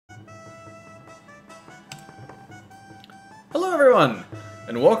Hello everyone,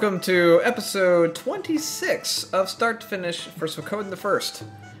 and welcome to episode 26 of Start to Finish for Suikoden the First.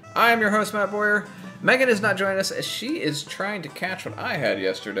 I am your host, Matt Boyer. Megan is not joining us as she is trying to catch what I had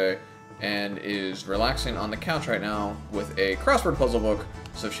yesterday and is relaxing on the couch right now with a crossword puzzle book,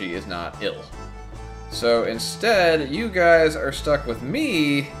 so she is not ill. So instead, you guys are stuck with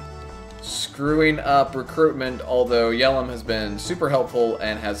me screwing up recruitment, although Yellum has been super helpful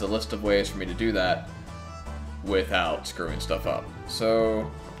and has a list of ways for me to do that without screwing stuff up.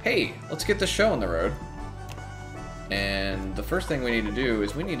 So, hey, let's get this show on the road. And the first thing we need to do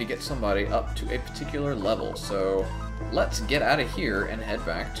is we need to get somebody up to a particular level. So, let's get out of here and head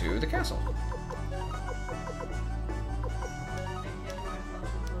back to the castle.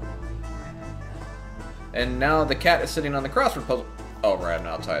 And now the cat is sitting on the crossword puzzle. Oh, right, I'm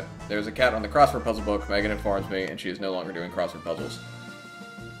outside. There's a cat on the crossword puzzle book. Megan informs me, and she is no longer doing crossword puzzles.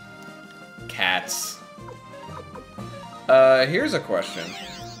 Cats. Here's a question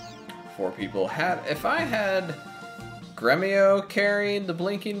for people. If I had Gremio carried the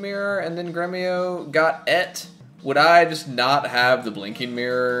blinking mirror and then Gremio got et, would I just not have the blinking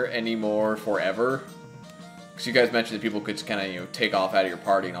mirror anymore forever? Because you guys mentioned that people could just kind of, take off out of your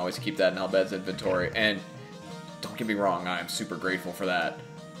party and always keep that in Albed's inventory. And don't get me wrong, I am super grateful for that.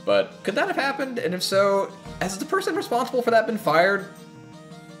 But could that have happened? And if so, has the person responsible for that been fired?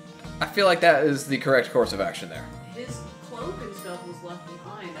 I feel like that is the correct course of action there. His cloak and stuff was left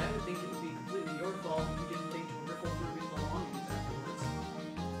behind. I would think it would be completely your fault if you didn't think to rifle through his belongings afterwards.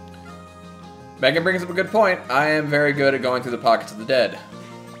 Megan brings up a good point. I am very good at going through the pockets of the dead.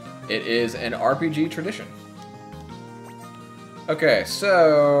 It is an RPG tradition. Okay,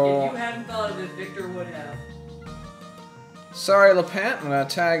 so... If you hadn't thought of it, Victor would have. Sorry, Lepant, I'm going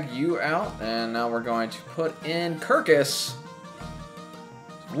to tag you out, and now we're going to put in Kirkus.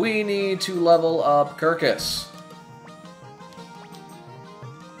 We need to level up Kirkus.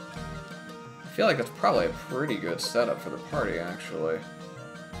 I feel like that's probably a pretty good setup for the party, actually.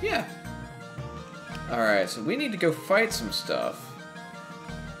 Yeah. Alright, so we need to go fight some stuff.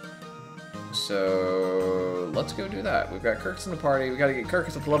 So, let's go do that. We've got Kirkus in the party. We've got to get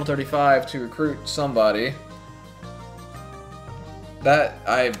Kirkus up to level 35 to recruit somebody.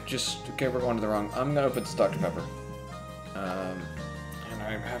 Okay, we're going to the wrong... I'm going to open this Dr. Pepper. And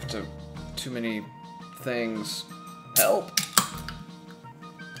I have to... Too many things. Help!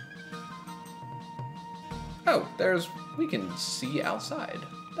 Oh, we can see outside.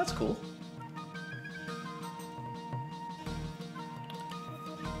 That's cool.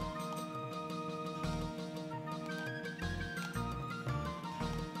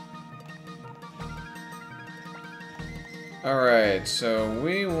 Alright, so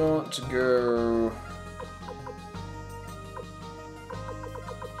we want to go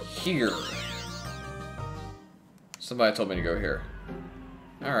here. Somebody told me to go here.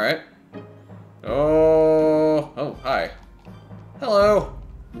 Alright. Oh, hi. Hello.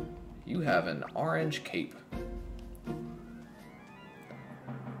 You have an orange cape.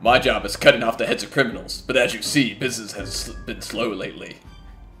 My job is cutting off the heads of criminals, but as you see, business has been slow lately.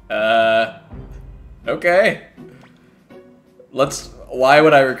 Okay. Why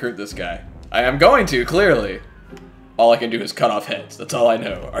would I recruit this guy? I am going to, clearly. All I can do is cut off heads. That's all I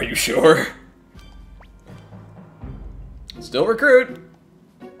know. Are you sure? Still recruit.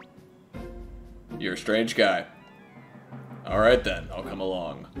 You're a strange guy. Alright then, I'll come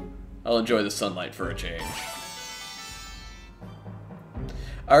along. I'll enjoy the sunlight for a change.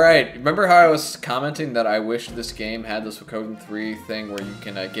 Alright, remember how I was commenting that I wish this game had the Suikoden 3 thing where you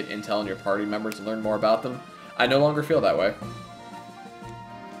can get intel on your party members and learn more about them? I no longer feel that way.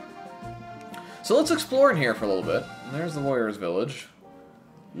 So let's explore in here for a little bit. There's the Warriors Village.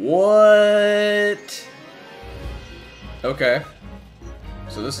 What? Okay.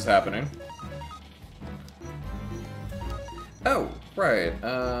 So this is happening. Oh, right.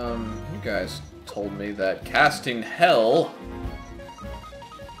 You guys told me that casting Hell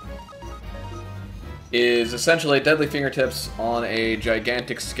is essentially Deadly Fingertips on a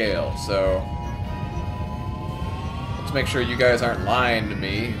gigantic scale, so let's make sure you guys aren't lying to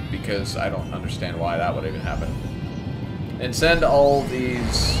me, because I don't understand why that would even happen. And send all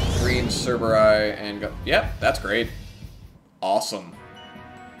these green Cerberus and go... Yep, that's great. Awesome.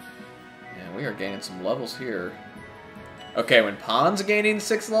 And we are gaining some levels here. Okay, when Pon's gaining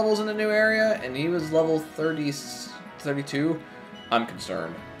 6 levels in a new area, and he was level 32, I'm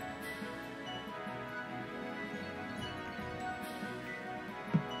concerned.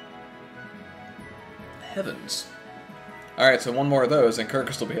 Heavens. Alright, so one more of those, and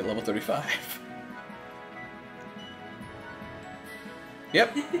Kirkus will be at level 35.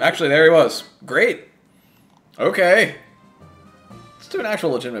 Yep, actually, there he was. Great. Okay. do an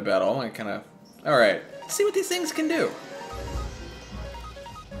actual legitimate battle. I want to kind of... Alright, let's see what these things can do.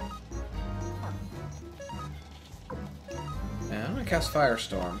 Yeah, I'm going to cast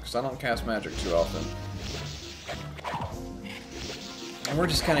Firestorm, because I don't cast magic too often. And we're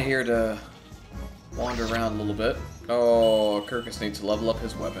just kind of here to wander around a little bit. Oh, Kirkus needs to level up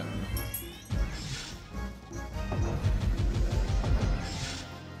his weapon.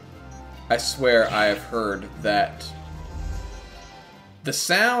 I swear I have heard that the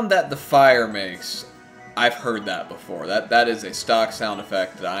sound that the fire makes, I've heard that before. That is a stock sound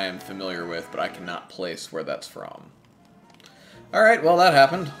effect that I am familiar with, but I cannot place where that's from. Alright, well that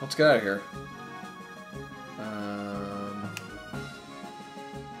happened. Let's get out of here.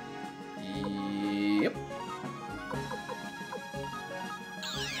 Yep.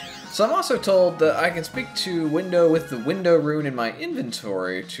 So I'm also told that I can speak to Window with the Window rune in my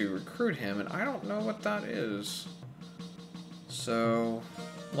inventory to recruit him, and I don't know what that is. So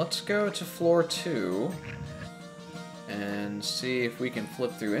let's go to floor 2 and see if we can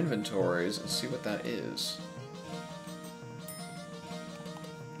flip through inventories and see what that is.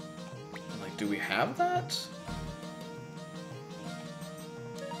 And, like, do we have that?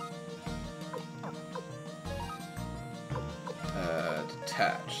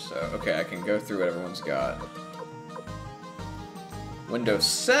 Detach. So, okay, I can go through what everyone's got. Window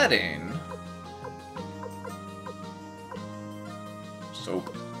setting.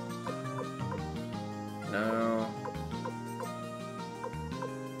 Soap. No.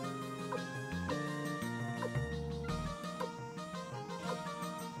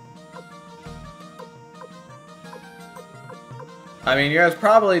 I mean, you guys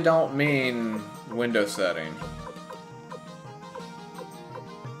probably don't mean window setting.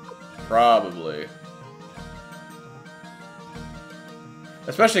 Probably.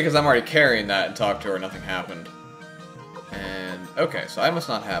 Especially because I'm already carrying that and talked to her, nothing happened. And, okay, so I must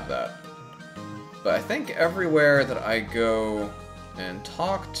not have that. But I think everywhere that I go and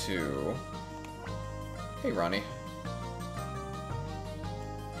talk to... Hey, Ronnie.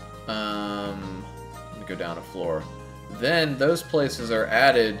 Let me go down a floor. Then those places are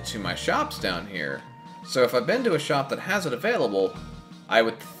added to my shops down here. So if I've been to a shop that has it available, I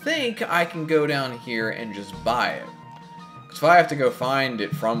would think I can go down here and just buy it. Because if I have to go find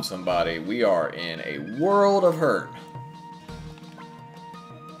it from somebody, we are in a world of hurt.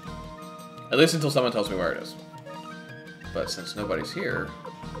 At least until someone tells me where it is. But since nobody's here,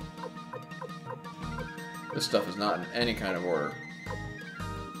 this stuff is not in any kind of order.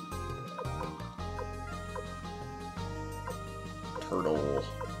 Turtle.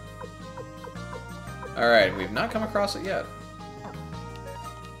 Alright, we've not come across it yet.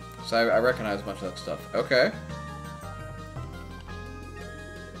 So I recognize a bunch of that stuff. Okay.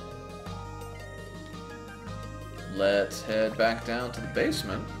 Let's head back down to the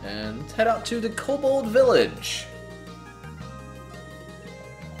basement and head out to the Kobold Village.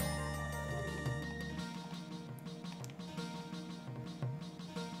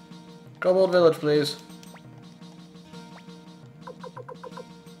 Kobold Village, please.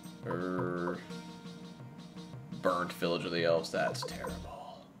 Burnt Village of the Elves, that's terrible.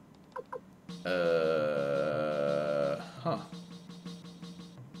 Huh.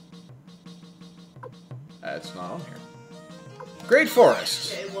 It's not on here. Great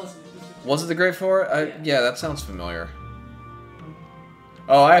Forest! Yeah, it wasn't. Was it the Great Forest? Yeah, that sounds familiar.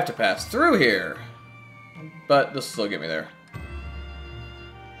 Oh, I have to pass through here! But this will still get me there.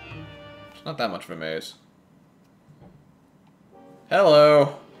 It's not that much of a maze.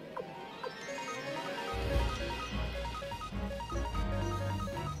 Hello!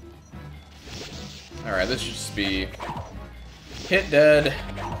 Alright, this should just be hit dead,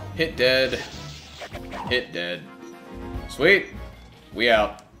 hit dead, hit dead. Sweet. We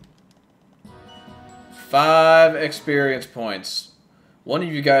out. 5 experience points. One of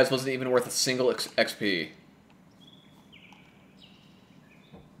you guys wasn't even worth a single XP.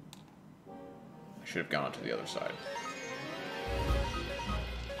 I should have gone to the other side.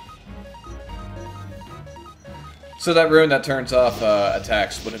 So that rune that turns off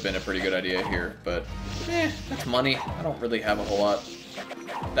attacks would have been a pretty good idea here, but that's money. I don't really have a whole lot.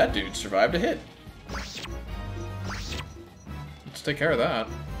 That dude survived a hit. Let's take care of that.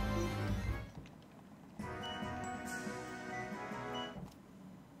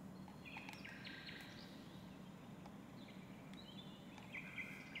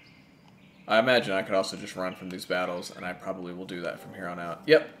 I imagine I could also just run from these battles, and I probably will do that from here on out.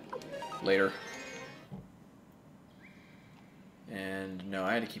 Yep. Later. And no,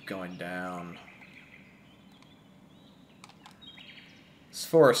 I had to keep going down. This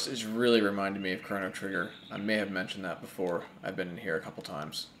forest is really reminding me of Chrono Trigger. I may have mentioned that before. I've been in here a couple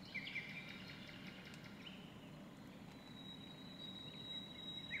times.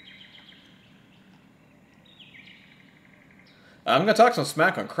 I'm going to talk some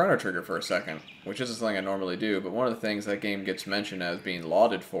smack on Chrono Trigger for a second, which isn't something I normally do, but one of the things that game gets mentioned as being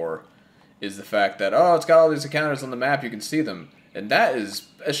lauded for is the fact that, oh, it's got all these encounters on the map, you can see them. And that is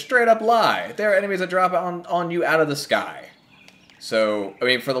a straight-up lie. There are enemies that drop on you out of the sky. So, I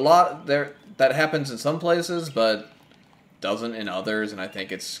mean, for the lot, that happens in some places, but doesn't in others, and I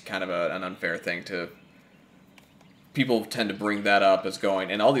think it's kind of an unfair thing to... People tend to bring that up as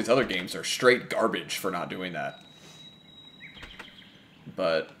going, and all these other games are straight garbage for not doing that.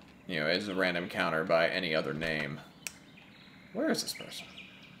 But, you know, it's a random counter by any other name. Where is this person?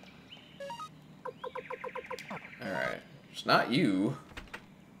 Alright. It's not you.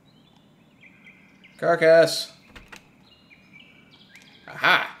 Carcass!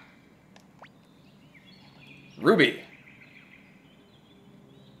 Aha! Ruby!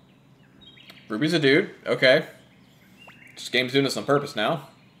 Ruby's a dude. Okay. This game's doing this on purpose now.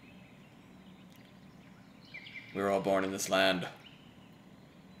 We were all born in this land.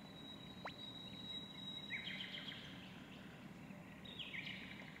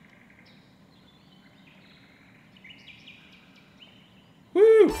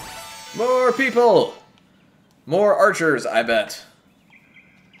 Woo! More people! More archers, I bet.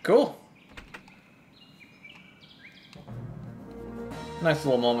 Cool. Nice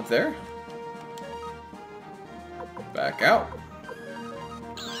little moment there. Back out.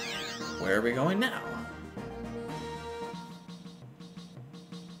 Where are we going now?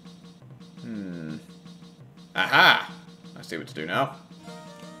 Aha! I see what to do now.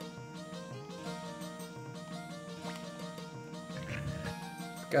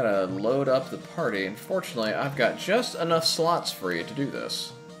 Gotta load up the party. Unfortunately, I've got just enough slots free to do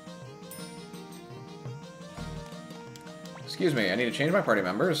this. Excuse me, I need to change my party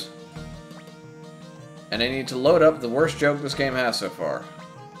members. And I need to load up the worst joke this game has so far.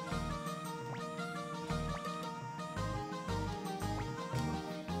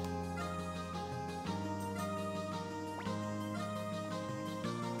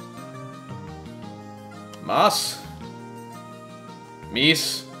 Mas?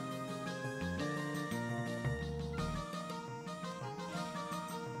 Mies?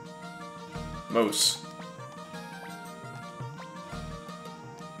 Moose.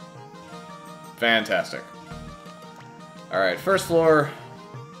 Fantastic. Alright, first floor.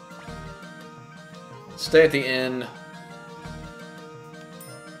 Stay at the inn.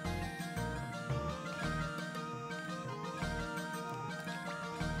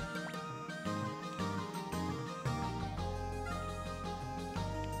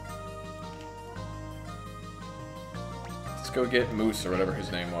 Let's go get Moose or whatever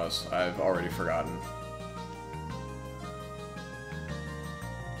his name was. I've already forgotten.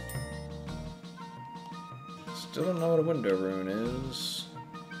 Still don't know what a window rune is.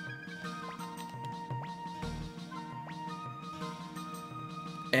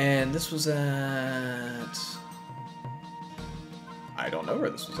 And this was at... I don't know where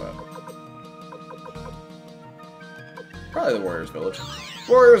this was at. Probably the Warriors Village.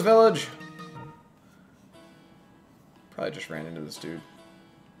 Warriors Village! Probably just ran into this dude.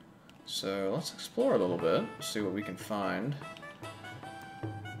 So let's explore a little bit, see what we can find.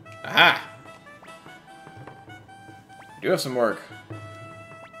 Aha! Do have some work.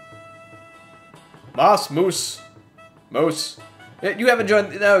 Moose. You haven't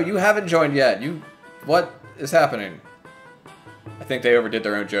joined. No, you haven't joined yet. What is happening? I think they overdid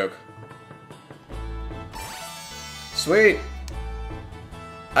their own joke. Sweet.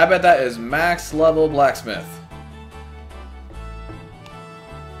 I bet that is max level blacksmith.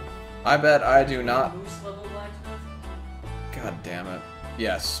 I bet I do not. Moose level blacksmith? God damn it.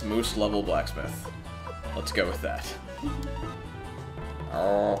 Yes, moose level blacksmith. Let's go with that.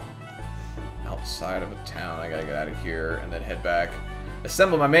 Oh. Outside of a town. I gotta get out of here and then head back.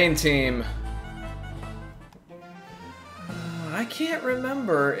 Assemble my main team. I can't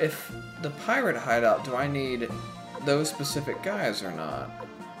remember if the pirate hideout, do I need those specific guys or not?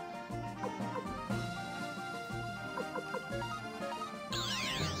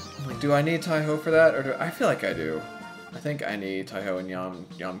 Like, do I need Taiho for that? Or I feel like I do. I think I need Taiho and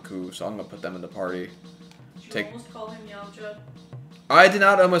Yamku, so I'm gonna put them in the party. Did you almost call him Yamcha? I did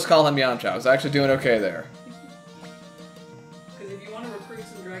not almost call him Yamcha. I was actually doing okay there. Because if you want to recruit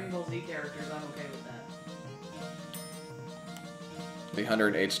some Dragon Ball Z characters, I'm okay with that. The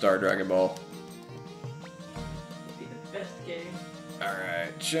 108-star Dragon Ball. It'd be the best game.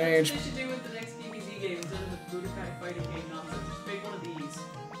 Alright, That's change. what they should do with the next DBZ game instead of the Budokai fighting game nonsense. Just make one of these.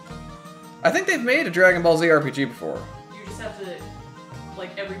 I think they've made a Dragon Ball Z RPG before. You just have to,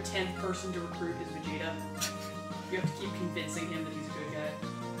 like, every 10th person to recruit is Vegeta. You have to keep convincing him that he's a good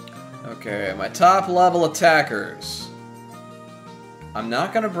guy. Okay, my top level attackers. I'm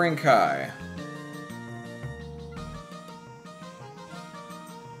not gonna bring Kai.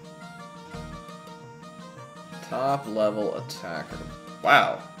 Top level attacker.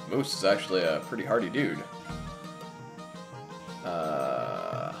 Wow, Moose is actually a pretty hardy dude.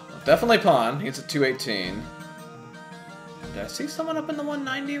 Definitely Pawn. He's at 218. Did I see someone up in the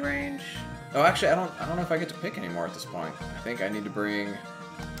 190 range? Oh, actually, I don't know if I get to pick anymore at this point. I think I need to bring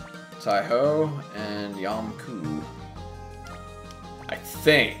Taiho and Yamku. I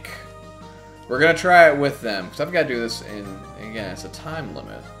think. We're gonna try it with them, because I've got to do this in, again, it's a time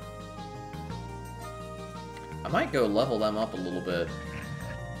limit. I might go level them up a little bit,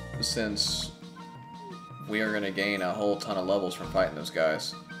 since we are gonna gain a whole ton of levels from fighting those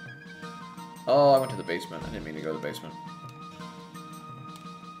guys. Oh, I went to the basement. I didn't mean to go to the basement.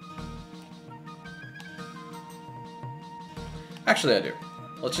 Actually, I do.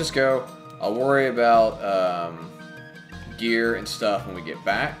 Let's just go. I'll worry about gear and stuff when we get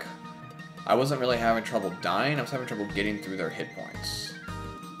back. I wasn't really having trouble dying. I was having trouble getting through their hit points.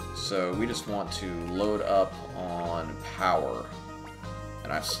 So we just want to load up on power.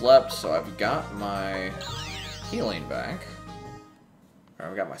 And I've slept, so I've got my healing back. Or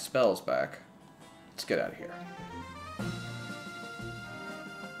I've got my spells back. Let's get out of here.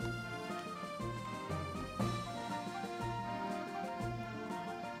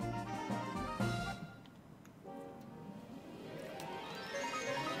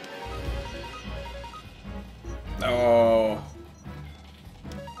 Oh,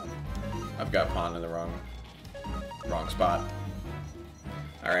 I've got Pawn in the wrong spot.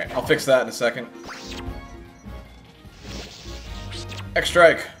 Alright, I'll fix that in a second.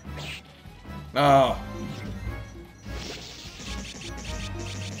 X-Strike! Oh.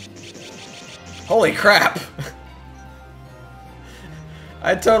 Holy crap!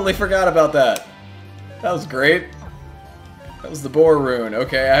 I totally forgot about that. That was great. That was the Boar Rune.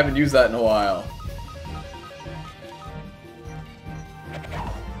 Okay, I haven't used that in a while.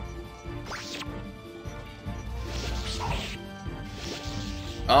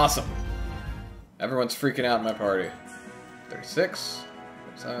 Awesome. Everyone's freaking out in my party. 36,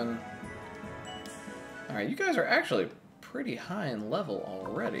 37. Alright, you guys are actually pretty high in level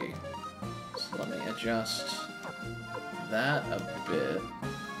already. So let me adjust that a bit.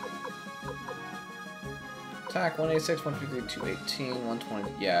 Attack 186, 153, 218,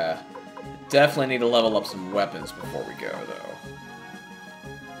 120. Yeah. Definitely need to level up some weapons before we go, though.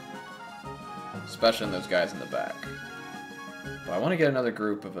 Especially in those guys in the back. But I want to get another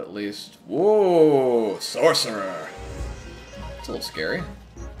group of at least... Whoa! Sorcerer! It's a little scary.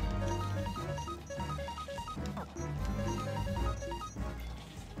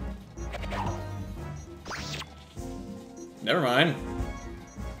 Never mind.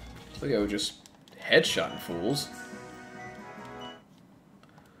 Looks like I was just headshotting fools.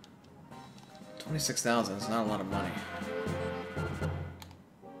 26,000 is not a lot of money.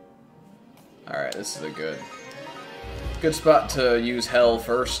 Alright, this is a good spot to use Hell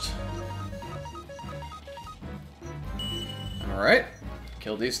first. Alright.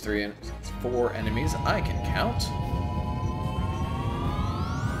 Kill these 4 enemies I can count.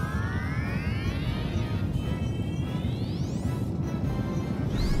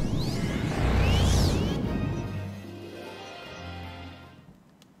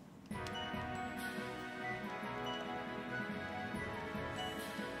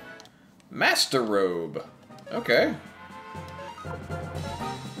 Master Robe. Okay.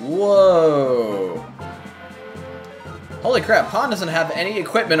 Whoa. Holy crap, Pawn doesn't have any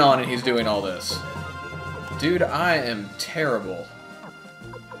equipment on and he's doing all this. Dude, I am terrible.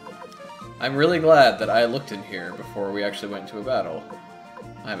 I'm really glad that I looked in here before we actually went into a battle.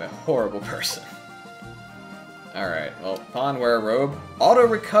 I'm a horrible person. Alright, well, Pawn, wear a robe. Auto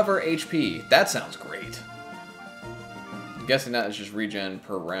recover HP. That sounds great. I'm guessing that is just regen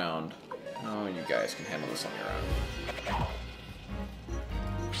per round. Oh, you guys can handle this on your own.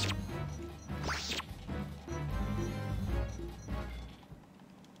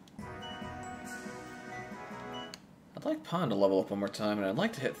 I'd like Pawn to level up one more time, and I'd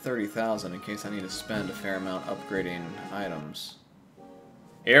like to hit 30,000 in case I need to spend a fair amount upgrading items.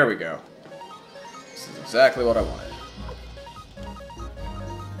 Here we go. This is exactly what I wanted.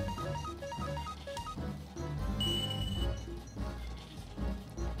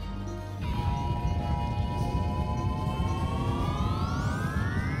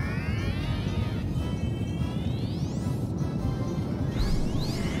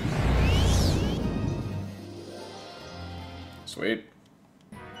 Sweet.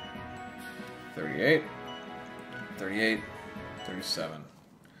 38. 38. 37.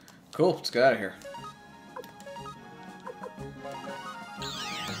 Cool, let's get out of here.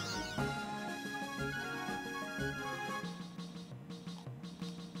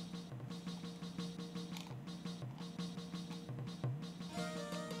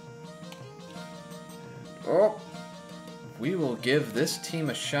 Oh, we will give this team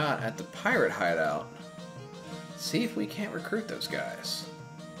a shot at the pirate hideout. See if we can't recruit those guys.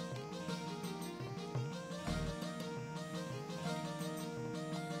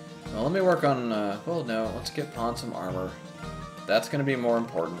 Well, let me work on, well, no, let's get Pawn some armor. That's going to be more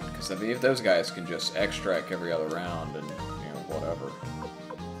important, because if those guys can just extract every other round and, you know, whatever.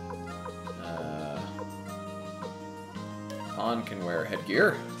 Pawn can wear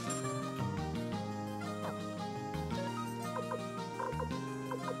headgear.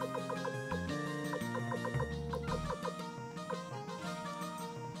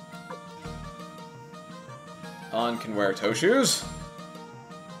 Pawn can wear toe shoes.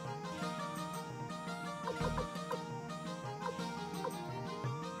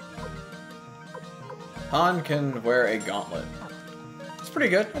 Han can wear a gauntlet. It's pretty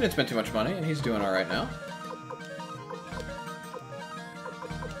good. I didn't spend too much money, and he's doing alright now.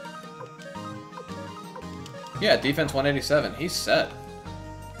 Yeah, defense 187. He's set.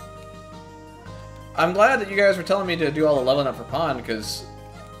 I'm glad that you guys were telling me to do all the leveling up for Pawn, because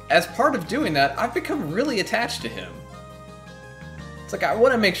as part of doing that, I've become really attached to him. It's like, I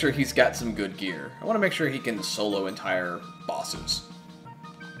want to make sure he's got some good gear. I want to make sure he can solo entire bosses.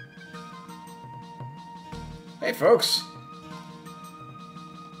 Hey, folks.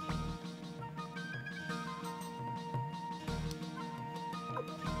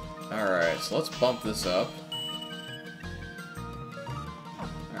 Alright, so let's bump this up.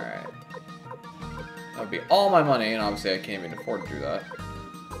 Alright. That would be all my money, and obviously I can't even afford to do that.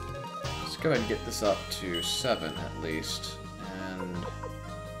 Let's go ahead and get this up to 7 at least. And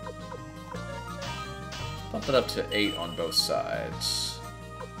bump it up to 8 on both sides.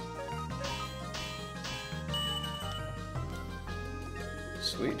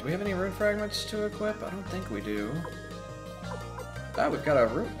 Sweet. Do we have any rune fragments to equip? I don't think we do. Ah, we've got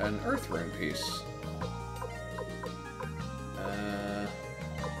an earth rune piece.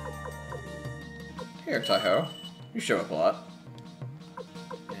 Here, Taiho. You show up a lot.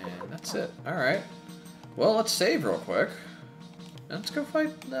 And that's it. Alright. Well, let's save real quick. And let's go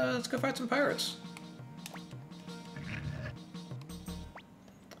fight some pirates.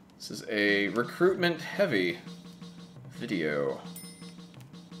 This is a recruitment-heavy video.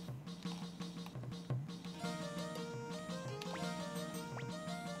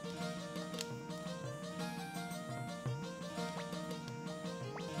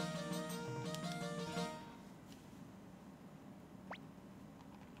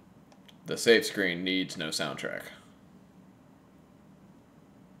 The save screen needs no soundtrack.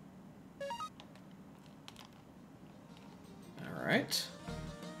 Alright.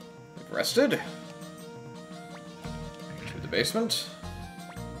 We've rested. To the basement.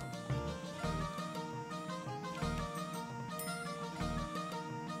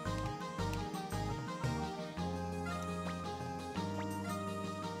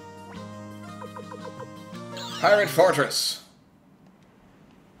 Pirate Fortress.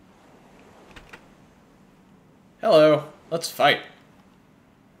 Hello, let's fight.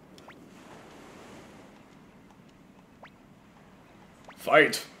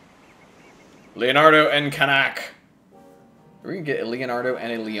 Fight. Leonardo and Kanak. Are we gonna get a Leonardo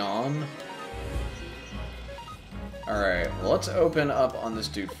and a Leon? Alright, well, let's open up on this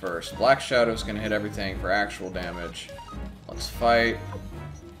dude first. Black Shadow's gonna hit everything for actual damage. Let's fight.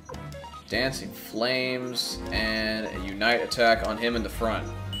 Dancing Flames and a Unite attack on him in the front.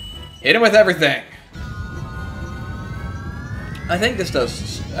 Hit him with everything! I think this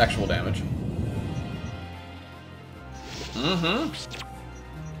does actual damage. Mm-hmm.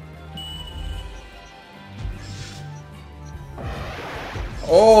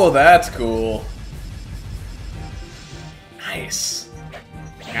 Oh, that's cool. Nice.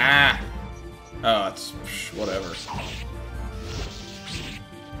 Ah. Oh, it's whatever.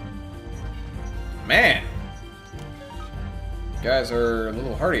 Man. You guys are a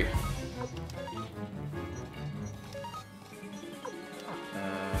little hardy.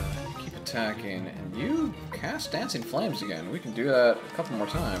 Attacking, and you cast Dancing Flames again. We can do that a couple more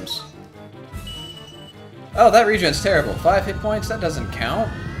times. Oh, that regen's terrible. 5 hit points? That doesn't count.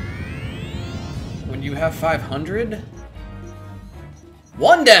 When you have 500?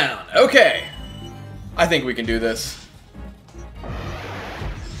 1 down! Okay! I think we can do this.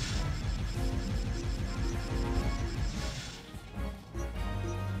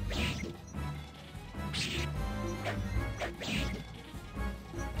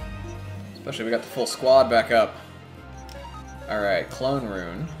 Especially we got the full squad back up. Alright, Clone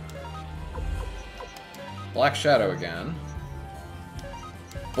Rune. Black Shadow again.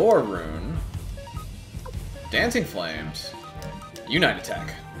 Boar Rune. Dancing Flames. Unite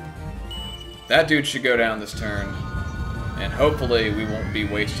Attack. That dude should go down this turn. And hopefully we won't be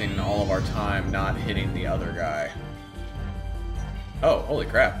wasting all of our time not hitting the other guy. Oh, holy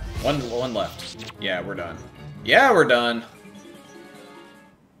crap. One left. Yeah, we're done. Yeah, we're done.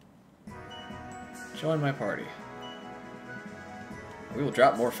 Join my party. We will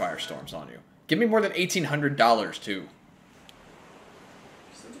drop more firestorms on you. Give me more than $1,800 too.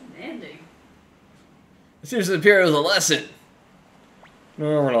 So demanding. It seems to appear it was a lesson.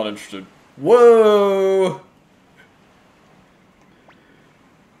 No, we're not interested. Whoa!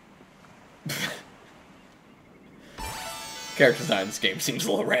 Character design in this game seems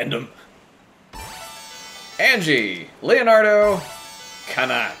a little random. Angie, Leonardo,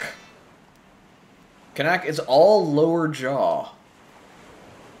 Kanak. Kanak is all lower jaw.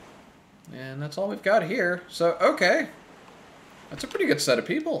 And that's all we've got here. So, okay. That's a pretty good set of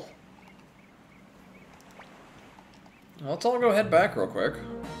people. Well, let's all go head back real quick.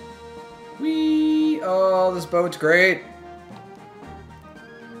 Whee! Oh, this boat's great.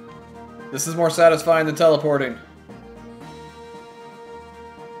 This is more satisfying than teleporting.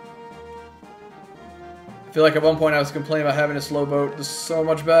 I feel like at one point I was complaining about having a slow boat. This is so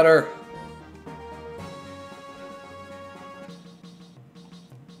much better.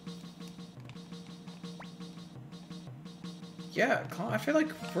 Yeah, I feel like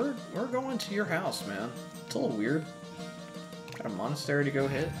we're going to your house, man. It's a little weird. Got a monastery to go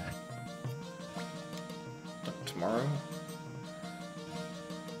hit. Tomorrow?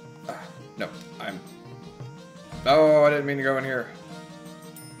 No, Oh, I didn't mean to go in here.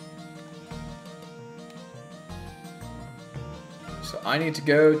 So I need to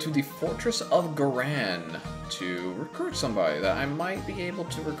go to the Fortress of Garan to recruit somebody that I might be able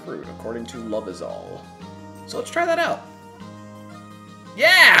to recruit, according to Love Is All. So let's try that out.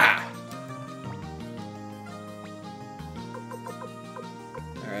 Yeah!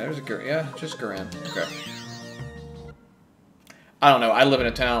 Alright, there's a Garan. Yeah, just Garan. Okay. I don't know. I live in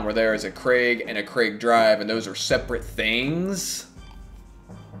a town where there is a Craig and a Craig Drive, and those are separate things.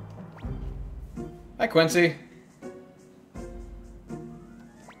 Hi, Quincy.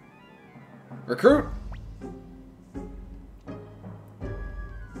 Recruit.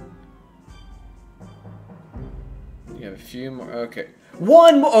 You have a few more. Okay.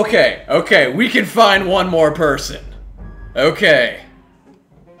 One more. Okay. Okay. We can find one more person. Okay.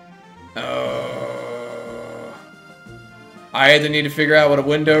 Oh. I either need to figure out what a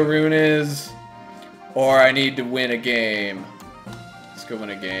window rune is, or I need to win a game. Let's go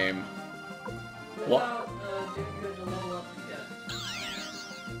win a game. What?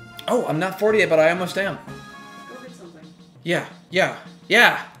 Oh, I'm not 40 yet, but I almost am. Go get something. Yeah,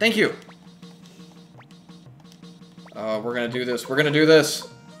 thank you. We're gonna do this. We're gonna do this.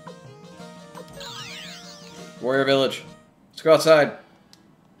 Warrior Village. Let's go outside.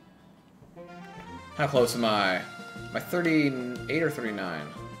 How close am I? Am I 38 or 39?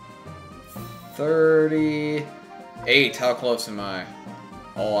 38. How close am I?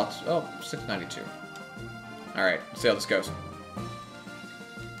 Oh, lots. Oh, 692. Alright, let's see how this goes.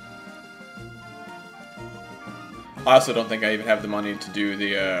 I also don't think I even have the money to do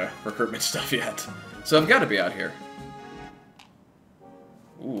the recruitment stuff yet. So I've got to be out here.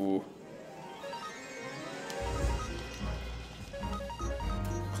 Ooh.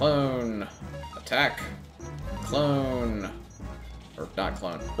 Clone. Attack. Clone. Or not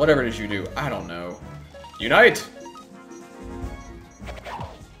clone. Whatever it is you do. I don't know. Unite!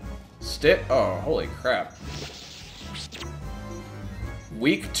 Oh, holy crap.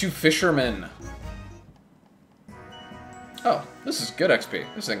 Weak to fishermen. Oh, this is good XP.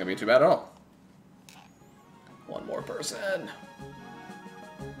 This ain't gonna be too bad at all. One more person.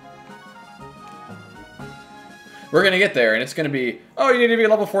 We're gonna get there, and it's gonna be, oh, you need to be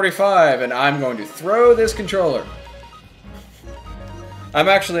level 45, and I'm going to throw this controller. I'm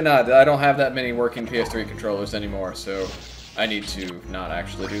actually not. I don't have that many working PS3 controllers anymore, so I need to not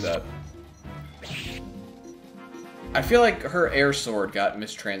actually do that. I feel like her air sword got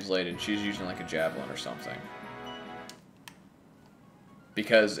mistranslated. She's using like a javelin or something.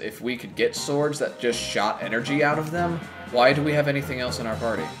 Because if we could get swords that just shot energy out of them, why do we have anything else in our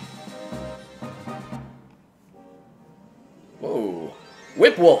party? Whoa.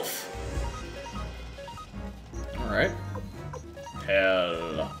 Whip Wolf! Alright.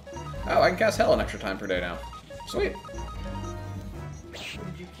 Hell. Oh, I can cast Hell an extra time per day now. Sweet.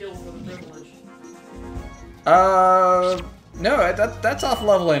 What did you kill for the privilege? No, that's off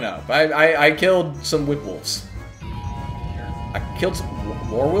leveling up. I killed some whip wolves. I killed some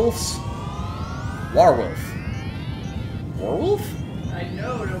warwolves? Warwolf. Warwolf? I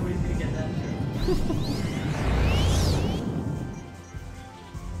know nobody's gonna get that joke.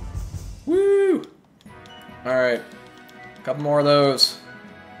 Woo! Alright. A couple more of those.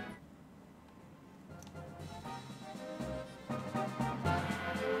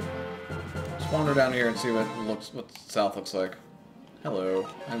 Let's wander down here and see what south looks like. Hello.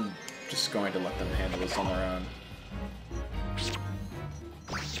 I'm just going to let them handle this on their own.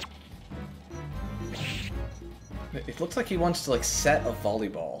 It looks like he wants to, like, set a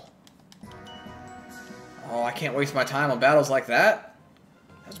volleyball. Oh, I can't waste my time on battles like that.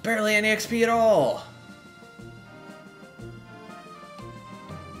 That's barely any XP at all.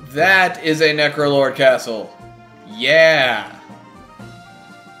 That is a Necrolord castle. Yeah.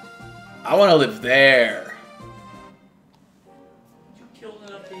 I want to live there. You killed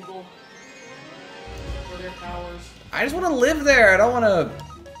enough people for their powers. I just want to live there. I don't want to,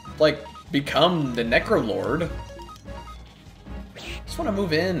 like, become the Necrolord. I just want to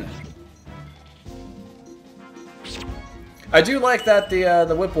move in. I do like that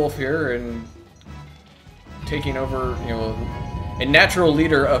the Whip Wolf here and taking over, you know, a natural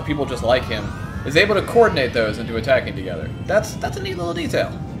leader of people just like him is able to coordinate those into attacking together. That's a neat little detail.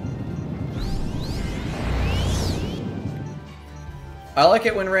 I like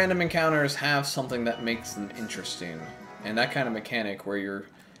it when random encounters have something that makes them interesting, and that kind of mechanic where you're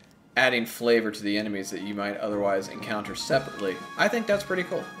adding flavor to the enemies that you might otherwise encounter separately. I think that's pretty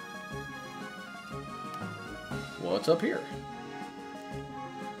cool. What's up here?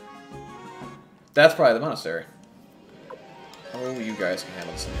 That's probably the monastery. Oh, you guys can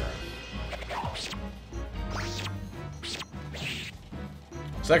handle this on your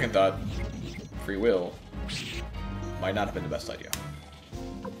own. Second thought, free will might not have been the best idea.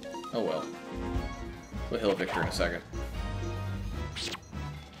 Oh well. We'll heal Victor in a second.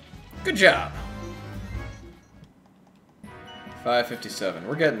 Good job! 557.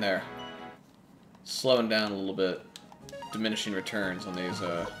 We're getting there. Slowing down a little bit. Diminishing returns on these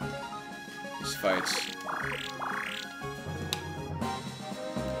fights.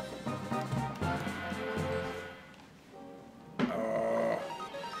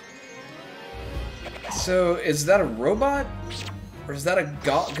 So, is that a robot? Or is that a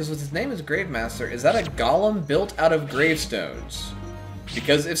golem? Because his name is Gravemaster. Is that a golem built out of gravestones?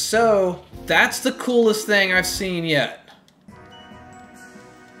 Because if so, that's the coolest thing I've seen yet.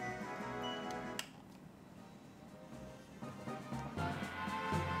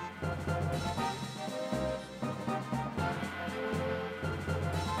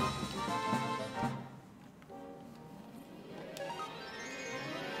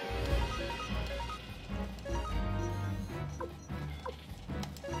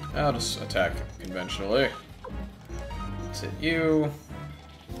 I'll just attack conventionally. Let's hit you.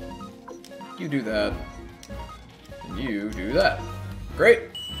 You do that. And you do that. Great!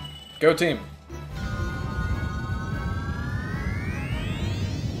 Go team!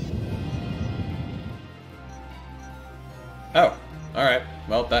 Oh, alright.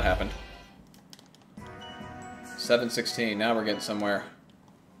 Well, that happened. 716. Now we're getting somewhere.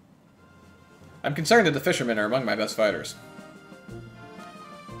 I'm concerned that the fishermen are among my best fighters.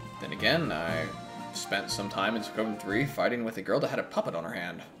 Then again, I spent some time in Suikoden 3 fighting with a girl that had a puppet on her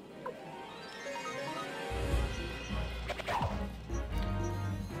hand.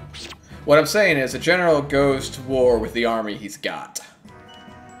 What I'm saying is, a general goes to war with the army he's got.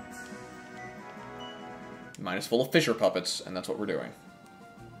 Mine is full of fisher puppets, and that's what we're doing.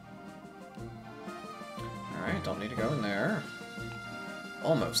 Alright, don't need to go in there.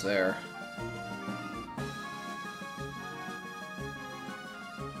 Almost there.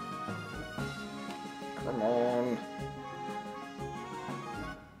 Come on.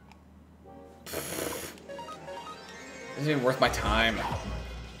 Isn't even worth my time.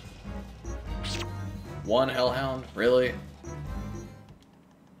 One Hellhound? Really?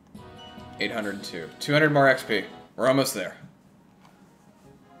 802. 200 more XP. We're almost there.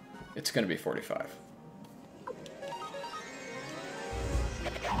 It's gonna be 45.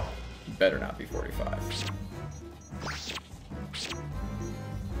 Better not be 45.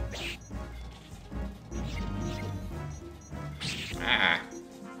 Ah.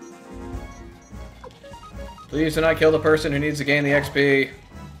 Please do not kill the person who needs to gain the XP.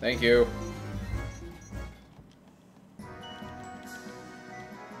 Thank you.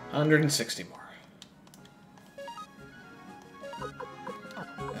 160 more.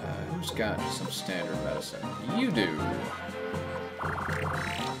 Who's got some standard medicine? You do.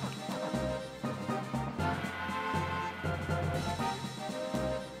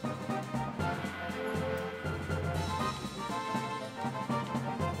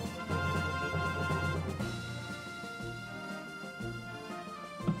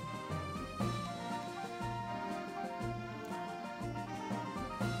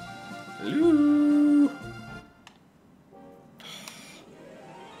 Hello.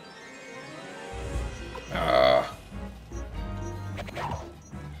 Ah.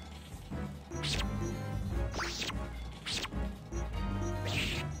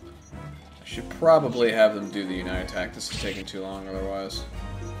 I should probably have them do the Unite attack. This is taking too long otherwise.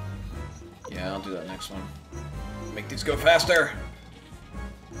 Yeah, I'll do that next one. Make these go faster!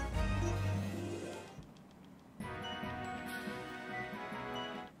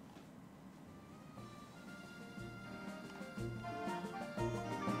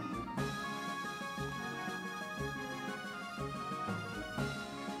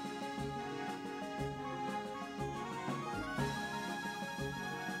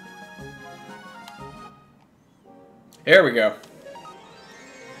 Here we go.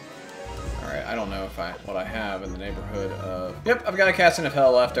 Alright, I don't know if what I have in the neighborhood of... Yep, I've got a casting of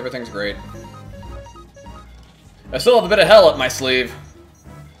hell left. Everything's great. I still have a bit of hell up my sleeve.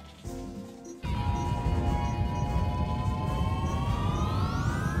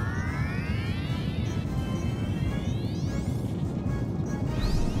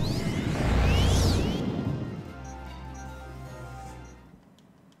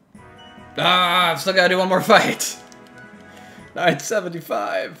 Ah, I've still got to do one more fight.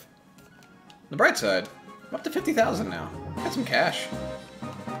 975. On the bright side, I'm up to 50,000 now. Got some cash.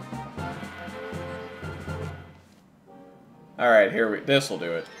 Alright, this will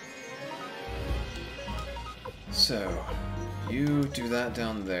do it. So, you do that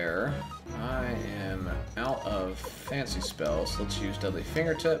down there. I am out of fancy spells. Let's use Deadly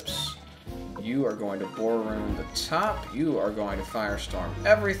Fingertips. You are going to Bore Rune the top. You are going to Firestorm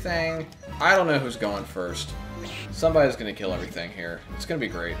everything. I don't know who's going first. Somebody's going to kill everything here. It's going to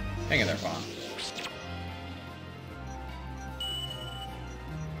be great. Hang in there, Fawn.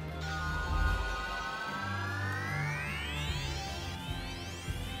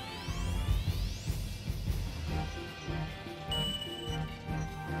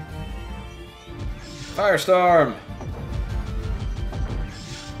 Firestorm!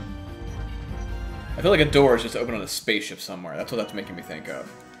 I feel like a door is just open on a spaceship somewhere. That's what that's making me think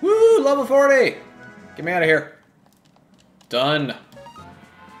of. Woo! Level 40! Get me out of here. Done.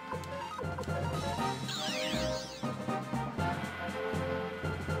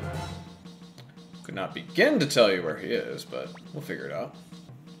 Could not begin to tell you where he is, but we'll figure it out.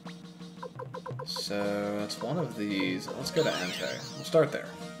 So, that's one of these. Let's go to Entei. We'll start there.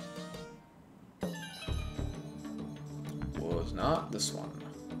 Was not this one.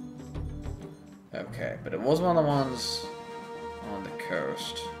 Okay, but it was one of the ones on the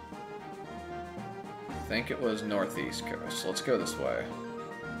coast. I think it was northeast coast, so let's go this way.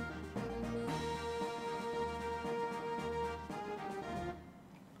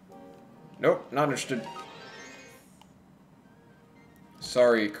 Nope, not interested.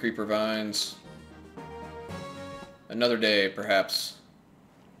 Sorry, creeper vines. Another day, perhaps.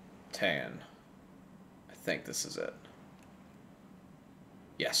 Tan. I think this is it.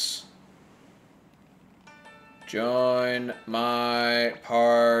 Yes. Join my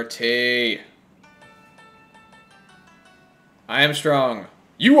party. I am strong.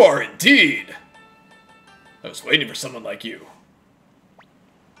 You are indeed. I was waiting for someone like you.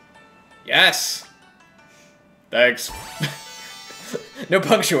 Yes. Thanks. No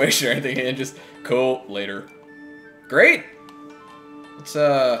punctuation or anything, and just cool later. Great. Let's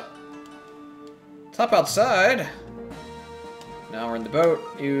hop outside. Now we're in the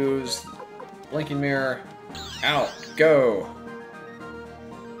boat. Use blinking mirror. Out. Go.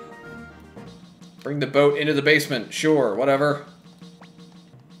 Bring the boat into the basement. Sure. Whatever.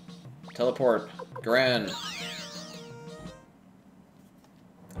 Teleport. Gran.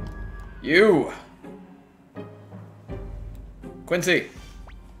 You. Quincy.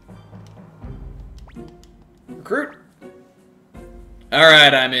 Recruit.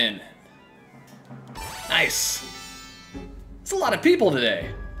 Alright, I'm in. Nice. It's a lot of people today.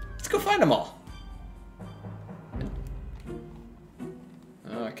 Let's go find them all.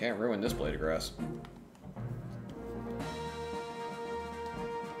 Oh, I can't ruin this blade of grass.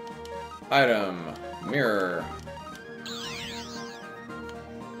 Item. Mirror.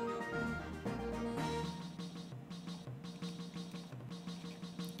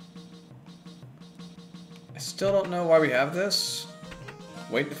 I still don't know why we have this.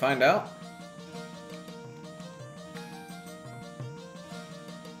 Wait to find out.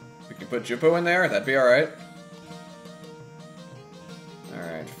 We can put Jupo in there, that'd be alright.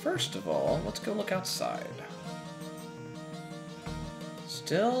 Alright, first of all, let's go look outside.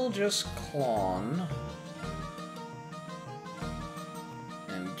 Still just Klon.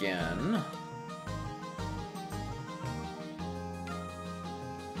 And Gen.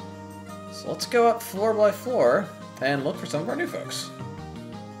 So let's go up floor by floor and look for some of our new folks.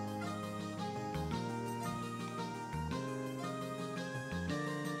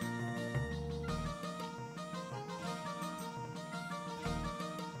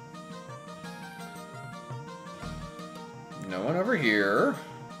 No one over here.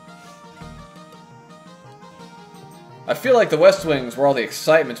 I feel like the West Wing's where all the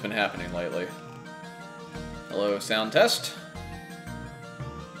excitement's been happening lately. Hello, sound test.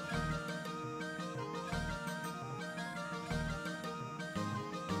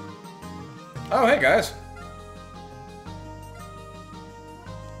 Oh, hey guys.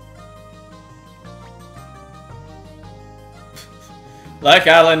 Like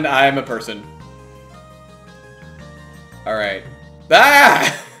Alan, I am a person. Alright.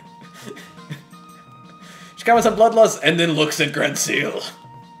 Ah! She comments on Bloodlust and then looks at Gren Seal.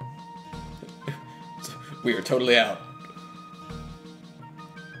 We are totally out.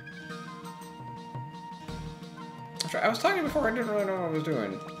 That's right, I was talking before, I didn't really know what I was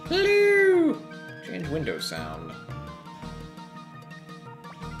doing. Hello! Change window sound.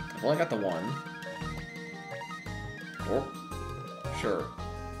 I've only got the one. Oh, sure.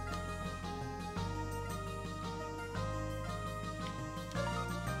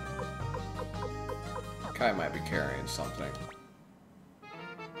 Kai might be carrying something.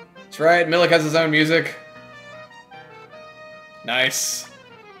 That's right, Milik has his own music. Nice.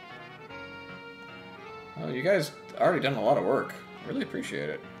 Oh, you guys already done a lot of work. Really appreciate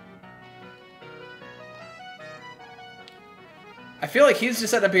it. I feel like he's just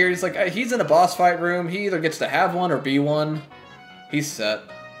set up here. He's like, he's in a boss fight room. He either gets to have one or be one. He's set.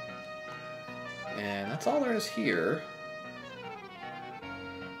 And that's all there is here.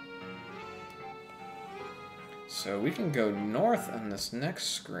 So we can go north on this next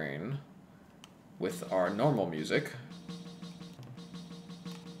screen with our normal music.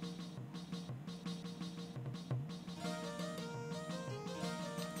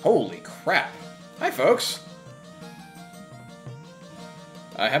 Holy crap. Hi, folks.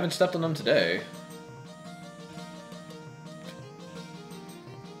 I haven't stepped on them today.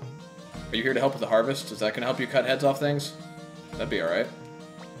 Are you here to help with the harvest? Is that going to help you cut heads off things? That'd be alright.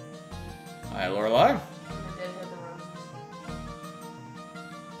 Hi, Lorelei.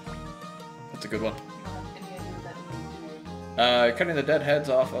 That's a good one. Cutting the dead heads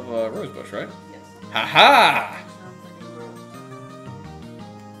off of a rosebush, right? Yes. Ha-ha!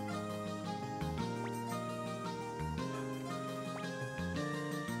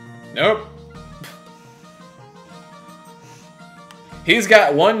 Nope. He's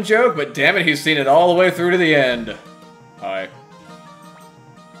got one joke, but damn it, he's seen it all the way through to the end. Hi.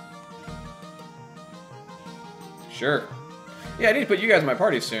 Sure. Yeah, I need to put you guys in my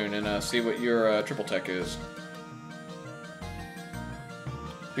party soon and see what your triple tech is.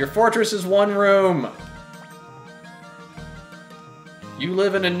 Your fortress is one room. You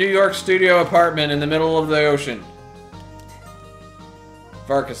live in a New York studio apartment in the middle of the ocean.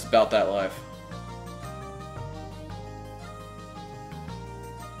 Varkas is about that life.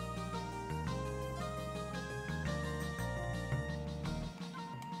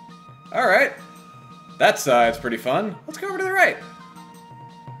 Alright. That side's pretty fun. Let's go over to the right.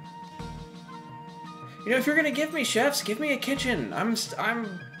 You know, if you're gonna give me chefs, give me a kitchen. I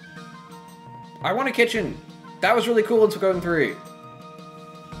want a kitchen. That was really cool in Suikoden 3.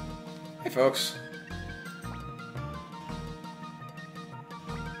 Hey, folks.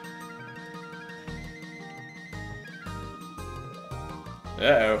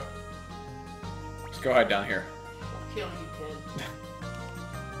 Uh-oh. Let's go hide down here. I'll kill you, kid.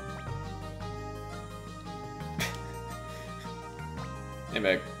 Hey,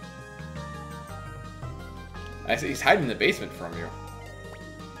 Meg. I see he's hiding in the basement from you.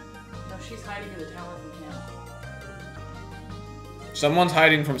 No, she's hiding in the tower from camp. Someone's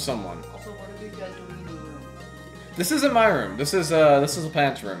hiding from someone. Also, what are these guys doing in the room? This isn't my room. This is a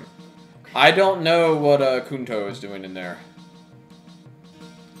plant's room. I don't know what Kunto is doing in there.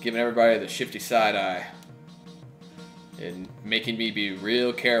 Giving everybody the shifty side eye. And making me be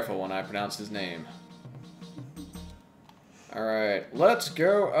real careful when I pronounce his name. Alright, let's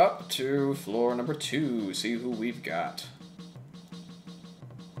go up to floor number 2, see who we've got.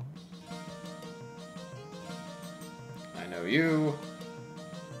 I know you.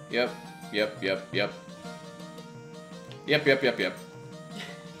 Yep, yep, yep, yep. Yep, yep, yep, yep.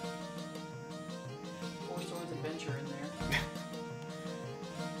 Four Swords Adventure in there.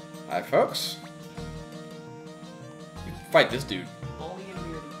 Hi, folks. You fight this dude. Baldy and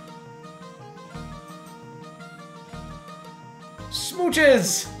Beardy.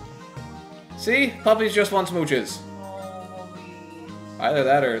 Smooches! See? Puppies just want smooches. Oh, Either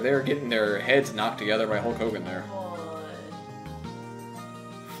that or they're getting their heads knocked together by Hulk Hogan there.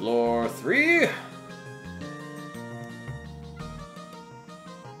 Floor 3.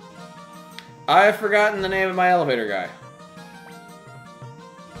 I've forgotten the name of my elevator guy.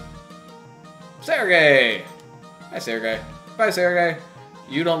 Sergey! Hi, Sergey. Bye, Sergey.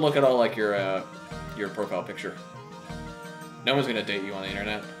 You don't look at all like your profile picture. No one's gonna date you on the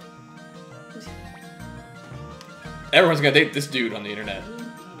internet. Everyone's gonna date this dude on the internet.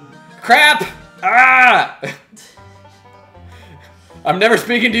 Crap! Ah! I'm never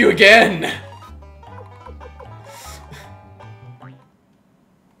speaking to you again!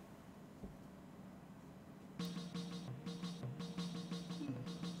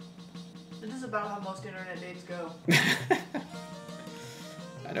 This is about how most internet dates go.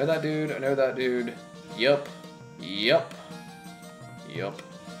 I know that dude, I know that dude. Yup. Yup. Yup.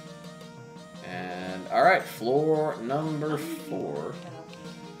 And, alright, floor number 4.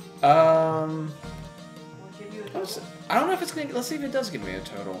 I don't know if it's gonna, let's see if it does give me a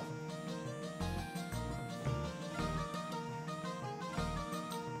total.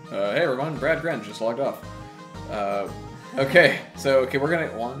 Hey everyone, Brad Gren just logged off. Okay, so, we're gonna,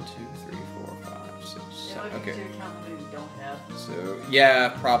 1, 2, 3, 4, 5, 6, 7, okay. So, yeah,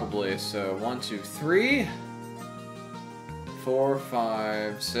 probably. So, 1, 2, 3, 4,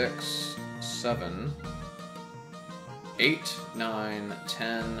 5, 6, 7, 8, 9,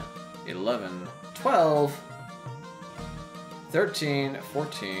 10, 11, 12, 13,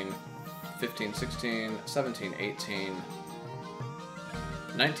 14, 15, 16, 17, 18,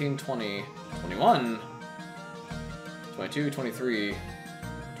 19, 20, 21, 22, 23,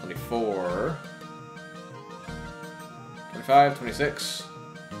 24, 25, 26,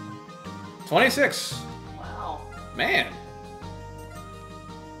 26! Wow. Man!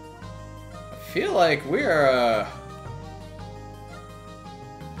 I feel like we're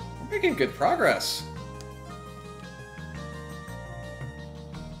making good progress.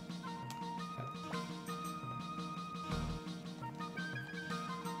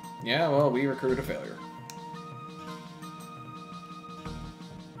 Yeah, well, we recruited a failure.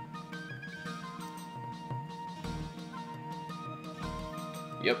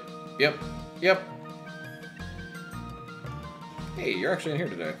 Yep. Hey, you're actually in here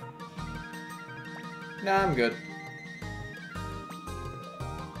today. Nah, I'm good.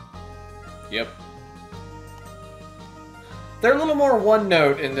 Yep. They're a little more one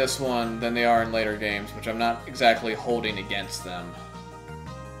note in this one than they are in later games, which I'm not exactly holding against them.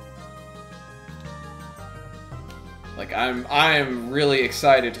 Like, I'm really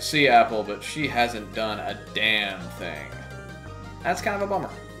excited to see Apple, but she hasn't done a damn thing. That's kind of a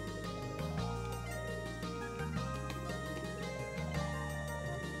bummer.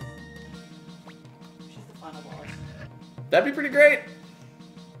 That'd be pretty great.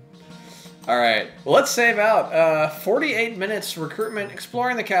 Alright, well, let's save out. 48 minutes recruitment,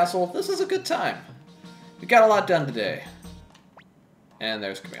 exploring the castle. This is a good time. We got a lot done today. And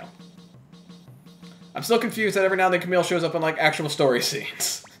there's Camille. I'm still confused that every now and then Camille shows up in, like, actual story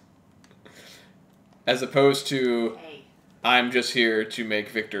scenes. As opposed to, I'm just here to make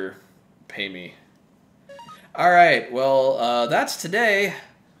Victor pay me. Alright, well, that's today.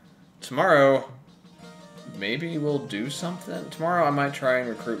 Tomorrow, maybe we'll do something. Tomorrow I might try and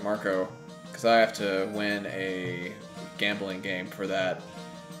recruit Marco, because I have to win a gambling game for that.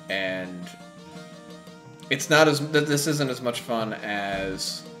 And it's not as, this isn't as much fun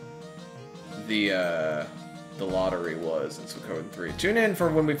as the lottery was in Suikoden 3. Tune in for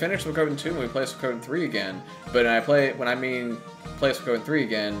when we finish Suikoden 2 and we play Suikoden 3 again. But when I mean play Suikoden 3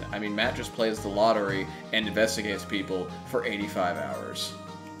 again, I mean Matt just plays the lottery and investigates people for 85 hours.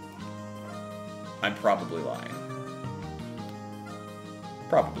 I'm probably lying.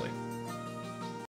 Probably.